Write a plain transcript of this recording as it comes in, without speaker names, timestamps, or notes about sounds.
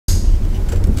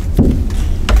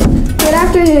Good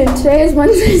afternoon. Today is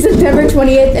Wednesday, September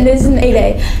 20th, and it is an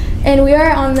A-Day, and we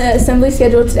are on the assembly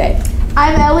schedule today.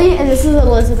 I'm Ellie, and this is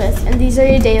Elizabeth, and these are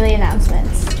your daily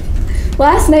announcements.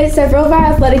 Last night, several of our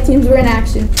athletic teams were in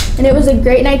action, and it was a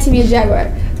great night to be a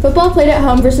Jaguar. Football played at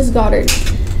home versus Goddard.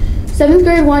 7th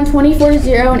grade won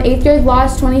 24-0, and 8th grade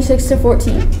lost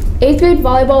 26-14. 8th grade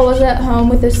volleyball was at home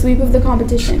with a sweep of the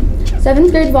competition.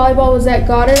 7th grade volleyball was at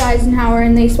Goddard Eisenhower,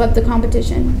 and they swept the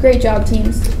competition. Great job,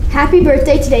 teams. Happy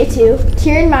birthday today to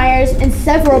Kieran Myers, and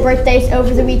several birthdays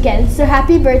over the weekend. So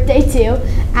happy birthday to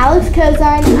Alex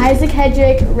Cozine, Isaac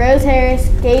Hedrick, Rose Harris,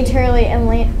 Gage Hurley, and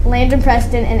Landon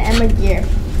Preston, and Emma Gear.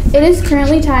 It is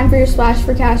currently time for your Splash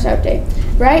for Cash update.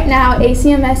 Right now,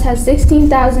 ACMS has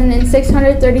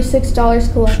 $16,636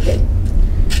 collected.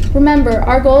 Remember,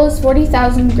 our goal is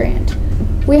 $40,000 grand.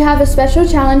 We have a special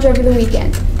challenge over the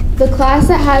weekend. The class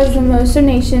that has the most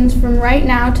donations from right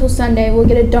now till Sunday will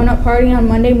get a donut party on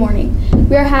Monday morning.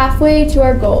 We are halfway to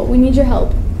our goal. We need your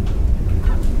help.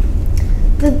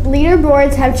 The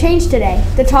leaderboards have changed today.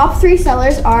 The top 3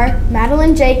 sellers are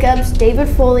Madeline Jacobs, David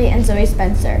Foley, and Zoe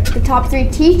Spencer. The top 3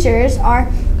 teachers are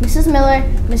Mrs. Miller,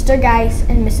 Mr. Geis,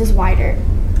 and Mrs. Wider.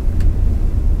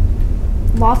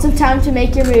 Lots of time to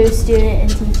make your moves, student and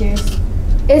teachers.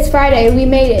 It's Friday. We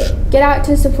made it. Get out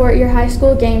to support your high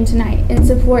school game tonight and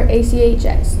support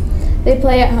ACHS. They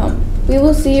play at home. We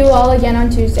will see you all again on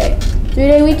Tuesday.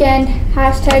 3-day weekend,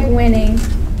 #winning.